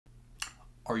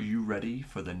Are you ready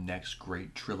for the next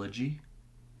great trilogy?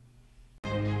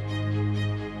 Be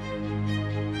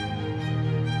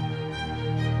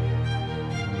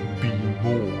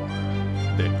more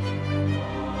than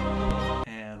human.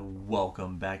 And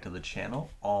welcome back to the channel,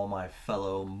 all my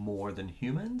fellow more than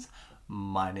humans.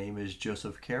 My name is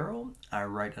Joseph Carroll. I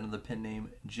write under the pen name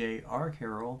J.R.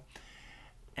 Carroll.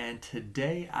 And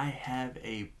today I have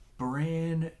a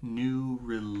brand new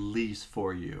release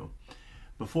for you.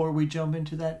 Before we jump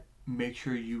into that, make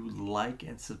sure you like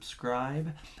and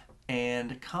subscribe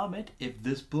and comment if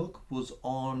this book was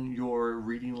on your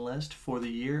reading list for the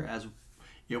year, as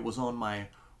it was on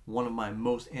one of my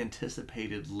most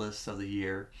anticipated lists of the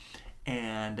year.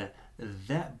 And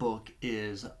that book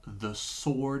is The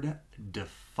Sword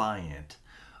Defiant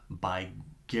by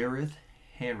Gareth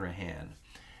Hanrahan.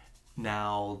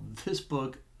 Now, this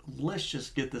book, let's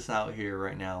just get this out here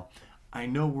right now. I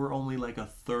know we're only like a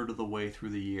third of the way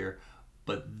through the year,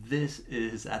 but this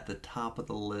is at the top of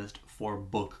the list for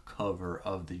book cover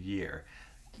of the year.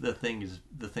 The thing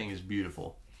is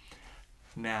beautiful.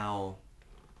 Now,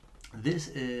 this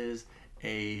is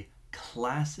a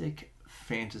classic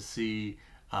fantasy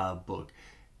book.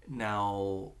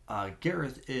 Now,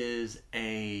 Gareth is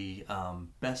a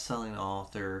best-selling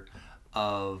author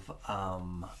of I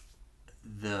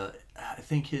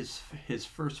think his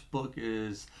first book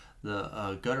is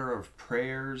the Gutter of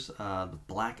Prayers, the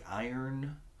Black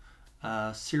Iron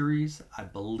series, I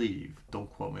believe.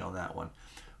 Don't quote me on that one,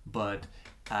 but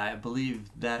I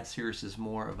believe that series is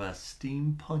more of a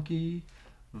steampunky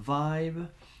vibe,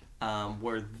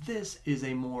 where this is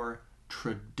a more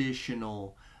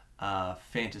traditional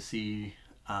fantasy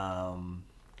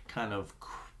kind of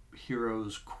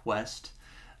hero's quest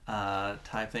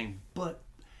type thing, but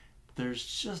there's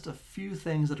just a few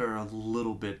things that are a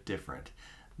little bit different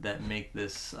that make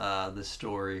this this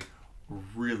story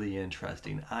really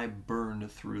interesting. I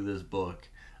burned through this book.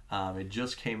 It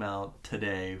just came out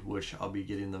today, which I'll be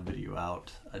getting the video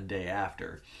out a day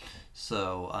after.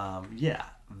 So yeah,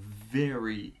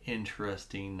 very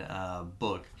interesting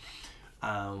book.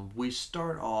 We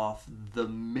start off, the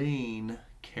main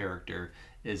character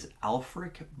is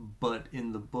Alfric, but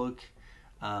in the book,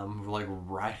 like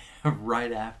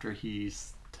right after he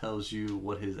tells you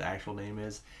what his actual name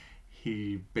is,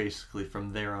 he basically,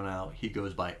 from there on out, he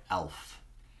goes by Alf.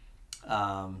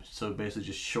 So basically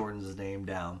just shortens his name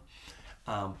down.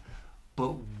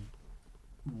 But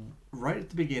right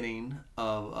at the beginning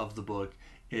of the book,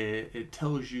 it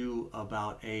tells you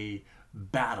about a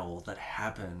battle that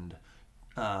happened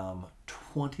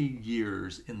 20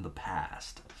 years in the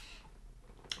past.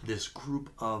 This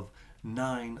group of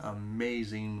 9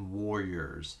 amazing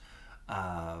warriors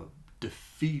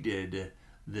defeated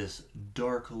this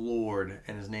dark lord,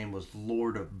 and his name was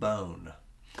Lord of Bone.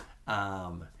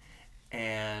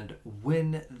 And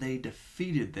when they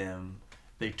defeated them,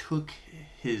 they took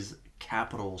his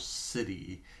capital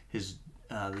city. His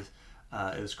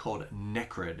it's called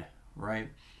Necrid, right?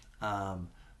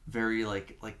 Very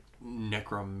like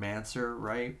necromancer,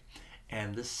 right?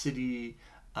 And this city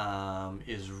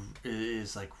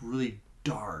is like really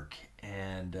dark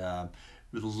and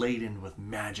laden with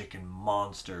magic and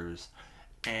monsters.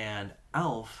 And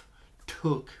Alf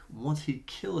once he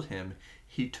killed him,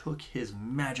 he took his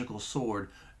magical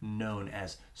sword known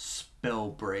as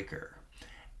Spellbreaker.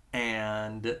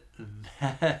 And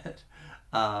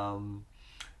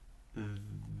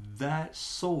that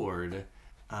sword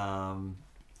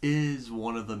is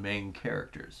one of the main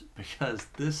characters, because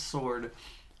this sword,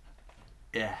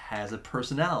 it has a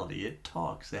personality, it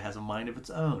talks, it has a mind of its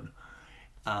own.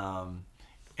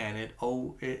 And it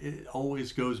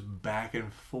always goes back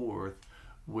and forth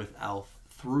with Alf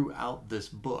throughout this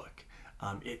book.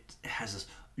 It has this,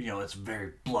 it's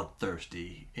very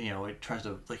bloodthirsty. It tries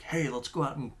to, like, hey, let's go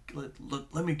out and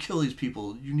let me kill these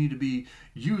people. You need to be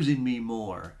using me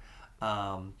more.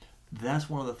 That's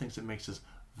one of the things that makes this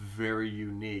very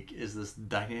unique, is this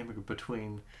dynamic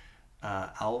between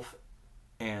Alf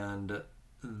and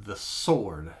the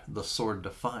sword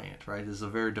Defiant, right? It's a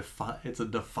very it's a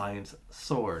defiant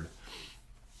sword.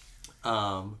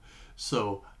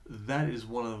 So that is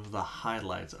one of the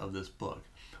highlights of this book.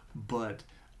 But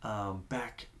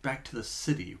back to the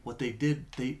city, what they did,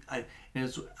 I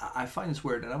find this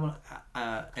weird, and I'm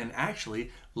gonna and actually,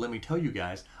 let me tell you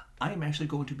guys, I am actually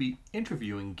going to be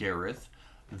interviewing Gareth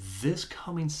this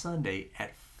coming Sunday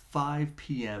at 5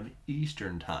 p.m.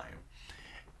 Eastern time.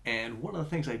 And one of the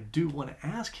things I do want to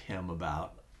ask him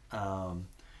about,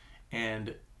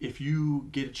 and if you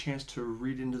get a chance to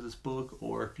read into this book,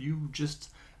 or if you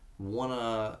just want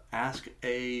to ask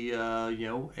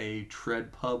a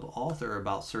Tread Pub author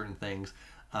about certain things,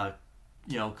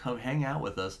 come hang out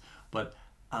with us. But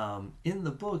in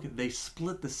the book, they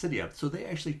split the city up. So they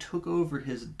actually took over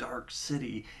his dark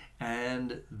city,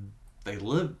 and they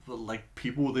lived like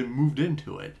people. They moved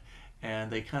into it,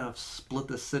 and they kind of split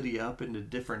the city up into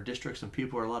different districts, and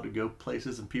people are allowed to go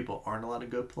places, and people aren't allowed to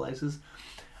go places.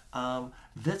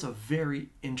 That's a very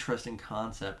interesting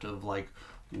concept of like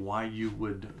why you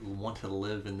would want to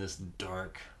live in this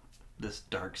dark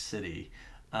city.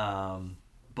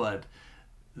 But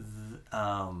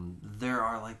there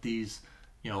are like these,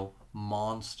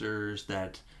 monsters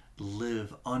that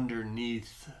live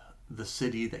underneath the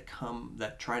city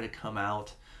that try to come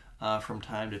out from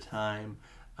time to time.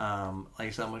 Like I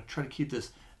said, I'm going to try to keep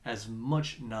this as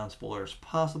much non-spoiler as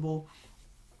possible.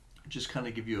 Just kind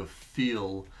of give you a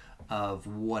feel of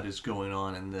what is going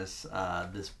on in this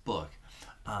book.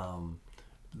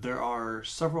 There are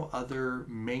several other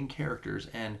main characters,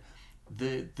 and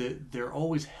they're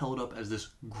always held up as this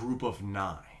group of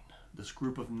nine. This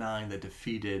group of nine that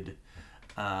defeated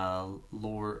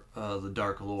the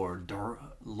Dark Lord,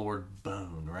 Lord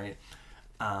Bone, right?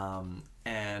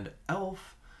 And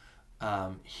Elf,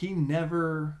 he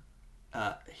never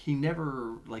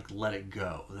like let it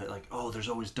go. That like, oh, there's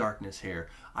always darkness here.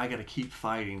 I got to keep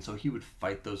fighting. So he would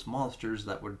fight those monsters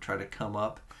that would try to come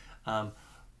up.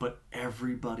 But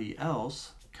everybody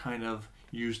else kind of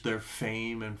used their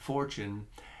fame and fortune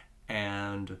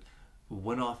and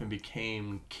went off and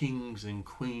became kings and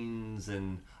queens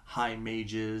and high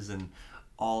mages and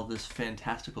all this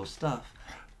fantastical stuff.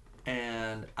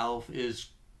 And Alf is,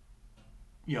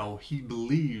 he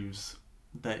believes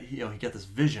that he got this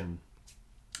vision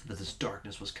that this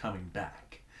darkness was coming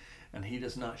back, and he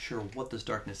is not sure what this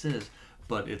darkness is,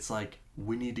 but it's like,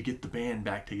 we need to get the band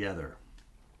back together.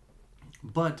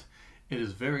 But it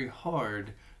is very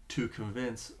hard to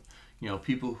convince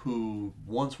people who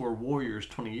once were warriors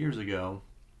 20 years ago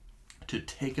to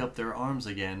take up their arms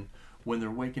again when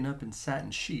they're waking up in satin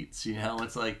sheets.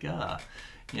 It's like you're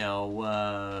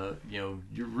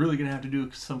really gonna have to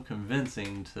do some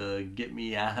convincing to get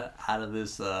me out of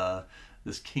this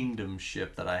kingdom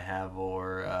ship that I have,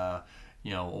 or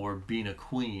being a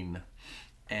queen.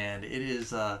 And it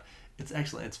is it's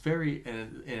excellent. It's very,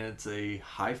 and it's a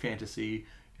high fantasy.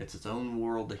 It's its own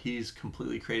world that he's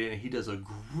completely created, and he does a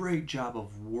great job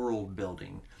of world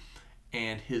building.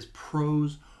 And his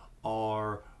prose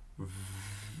are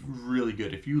really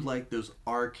good. If you like those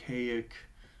archaic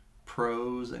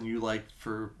prose and you like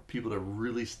for people to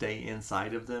really stay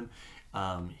inside of them,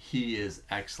 he is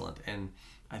excellent. And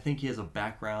I think he has a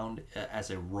background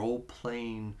as a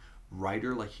role-playing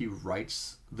writer. Like, he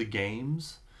writes the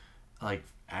games, like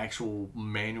actual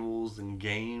manuals and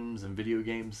games and video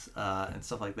games and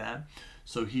stuff like that.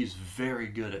 So he's very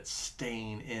good at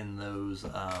staying in those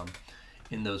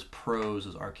prose,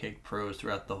 those archaic prose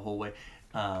throughout the whole way.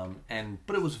 But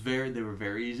they were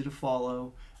very easy to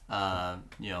follow.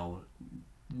 Never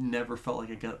felt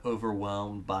like I got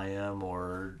overwhelmed by him,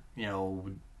 or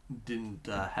didn't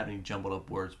have any jumbled up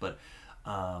words. But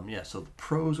so the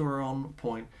prose are on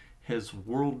point. His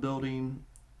world building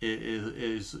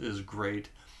is great,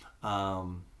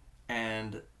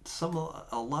 and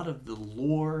a lot of the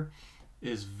lore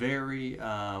is very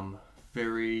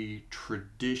very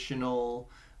traditional,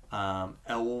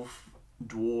 elf,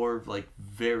 dwarf, like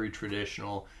very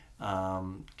traditional,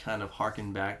 kind of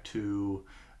harken back to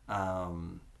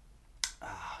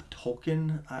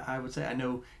Tolkien. I would say I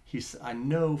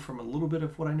know from a little bit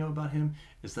of what I know about him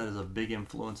is that is a big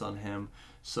influence on him.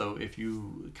 So if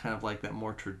you kind of like that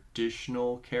more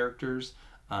traditional characters,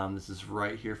 this is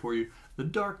right here for you. The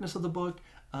darkness of the book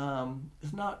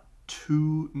is not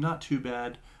too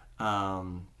bad.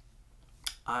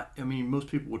 I mean, most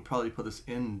people would probably put this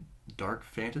in dark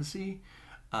fantasy,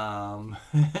 and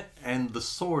the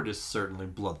sword is certainly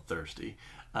bloodthirsty.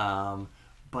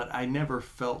 But I never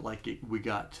felt like we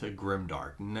got to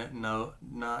grimdark.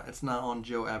 It's not on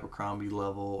Joe Abercrombie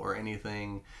level or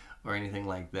anything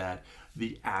like that.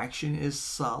 The action is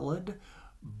solid,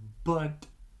 but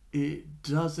it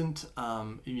doesn't.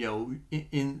 You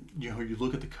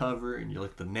look at the cover and you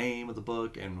look at the name of the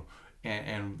book and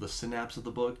the synapse of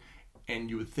the book, and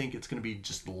you would think it's going to be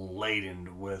just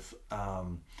laden with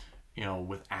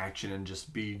with action and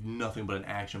just be nothing but an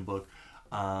action book.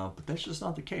 But that's just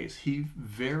not the case. He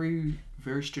very,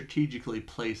 very strategically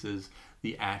places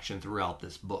the action throughout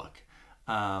this book.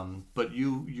 But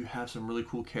you have some really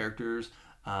cool characters,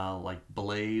 like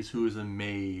Blaze, who is a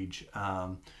mage.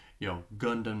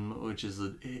 Gundam, which is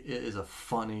a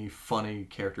funny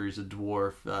character. He's a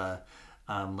dwarf,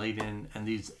 Layden, and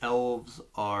these elves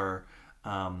are,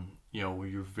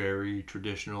 your very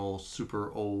traditional,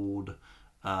 super old,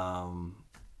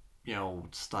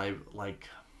 style like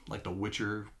the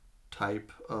Witcher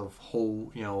type of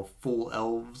whole, full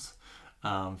elves.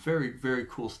 Very, very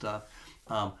cool stuff.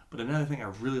 But another thing I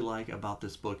really like about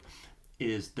this book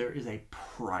is there is a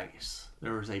price.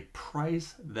 There is a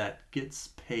price that gets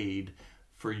paid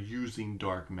for using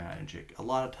dark magic. A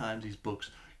lot of times these books,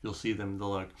 you'll see them, they're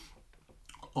like,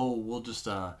 oh, we'll just,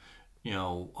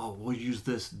 we'll use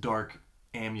this dark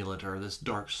amulet or this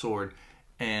dark sword,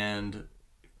 and,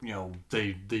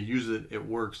 they use it, it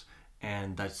works,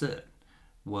 and that's it.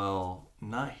 Well,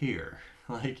 not here.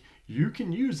 Like, you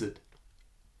can use it,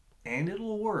 and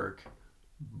it'll work,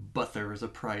 but there is a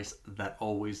price that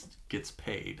always gets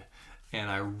paid,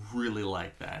 and I really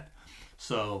like that.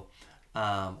 So,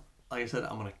 like I said,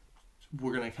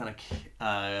 we're gonna kind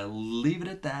of leave it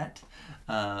at that.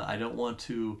 I don't want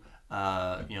to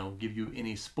give you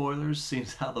any spoilers,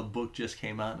 since how the book just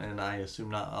came out, and I assume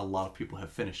not a lot of people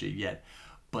have finished it yet.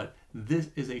 But this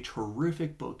is a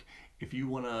terrific book. If you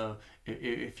wanna,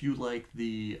 if you like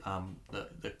the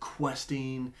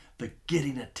questing, the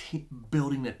getting a team,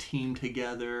 building a team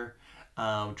together,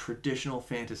 traditional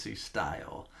fantasy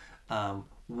style,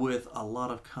 with a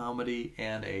lot of comedy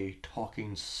and a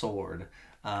talking sword.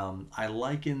 I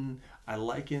liken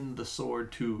the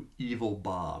sword to Evil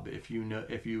Bob. If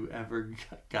you ever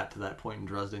got to that point in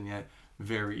Dresden yet,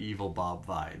 very Evil Bob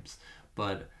vibes.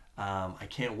 But I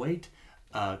can't wait.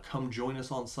 Come join us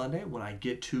on Sunday when I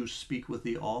get to speak with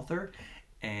the author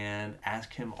and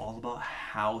ask him all about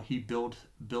how he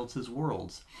builds his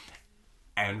worlds.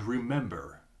 And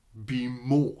remember, be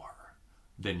more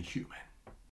than human.